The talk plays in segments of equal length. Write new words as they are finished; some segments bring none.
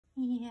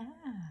Yeah.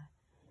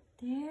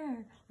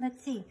 There.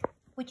 Let's see.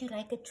 Would you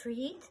like a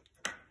treat?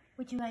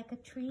 Would you like a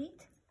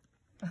treat?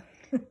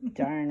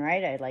 Darn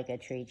right I'd like a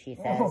treat, she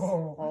says.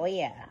 Oh,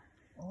 yeah.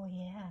 Oh,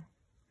 yeah.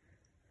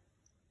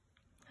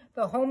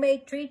 The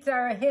homemade treats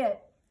are a hit.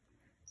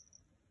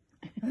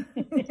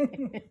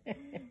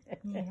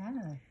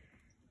 Yeah.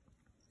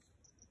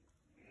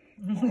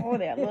 Oh,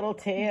 that little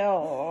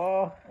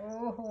tail.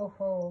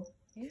 Oh.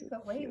 Here you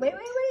go. Wait. Let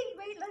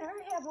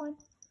her have one.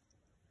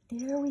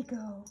 There we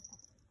go.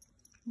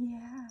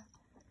 Yeah.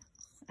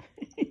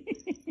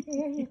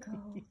 There you go.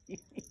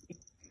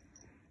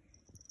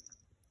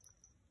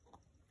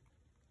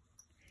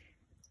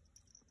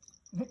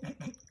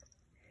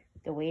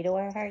 The way to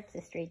our hearts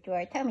is straight to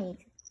our tummies.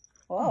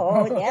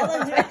 Oh, that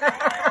was right.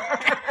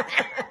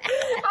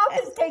 I'll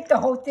just take the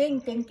whole thing.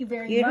 Thank you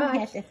very much. You don't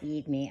have to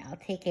feed me. I'll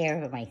take care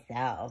of it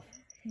myself.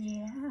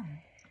 Yeah.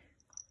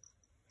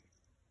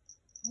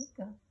 There you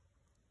go.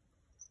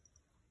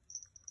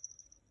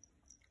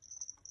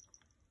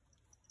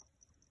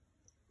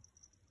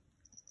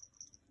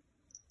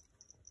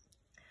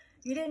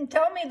 You didn't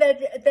tell me that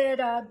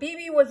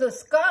BB was a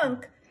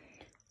skunk.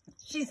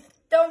 She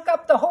stunk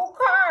up the whole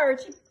car.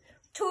 She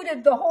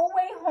tooted the whole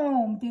way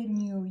home, didn't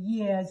you?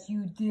 Yes,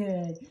 you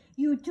did.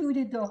 You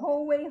tooted the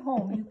whole way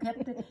home.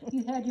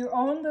 You had your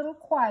own little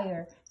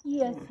choir.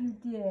 Yes, you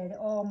did.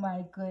 Oh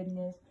my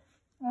goodness.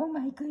 Oh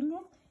my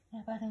goodness.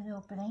 How about a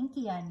little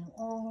blankie on you?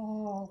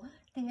 Oh,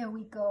 there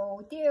we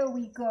go. There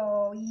we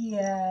go.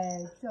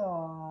 Yes.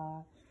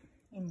 Oh,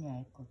 isn't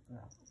that a good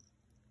girl?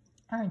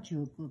 Aren't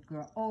you a good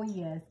girl? Oh,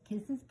 yes.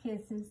 Kisses,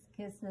 kisses,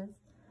 kisses.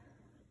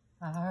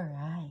 All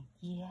right.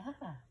 Yeah.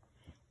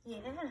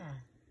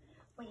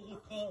 What do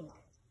you think?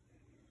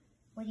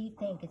 What do you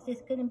think? Is this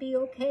going to be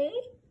okay?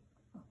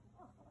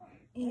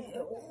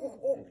 Yeah.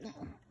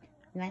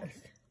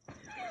 Next.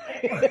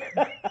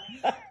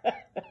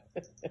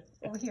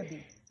 Over here,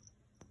 B.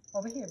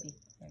 Over here, B.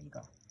 There you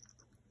go.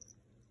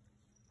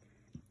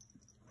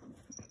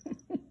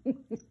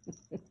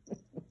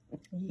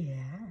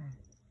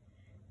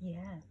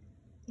 Yeah.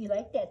 You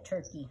like that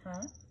turkey,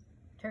 huh?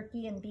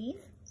 Turkey and beef?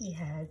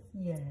 Yes.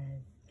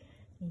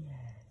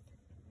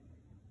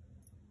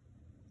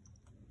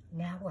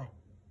 Now what?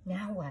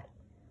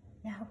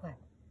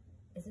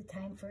 Is it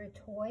time for a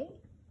toy?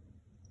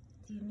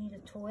 Do you need a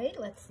toy?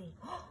 Let's see.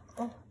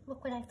 Oh,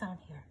 look what I found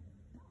here.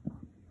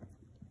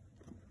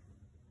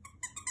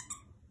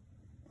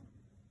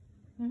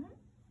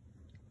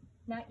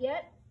 Not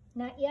yet?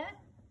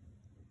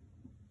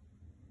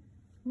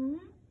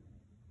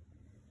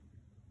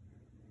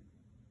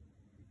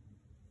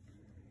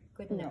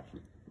 Good enough.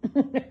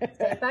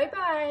 Say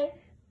bye-bye.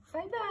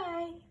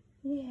 Bye-bye.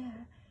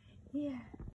 Yeah.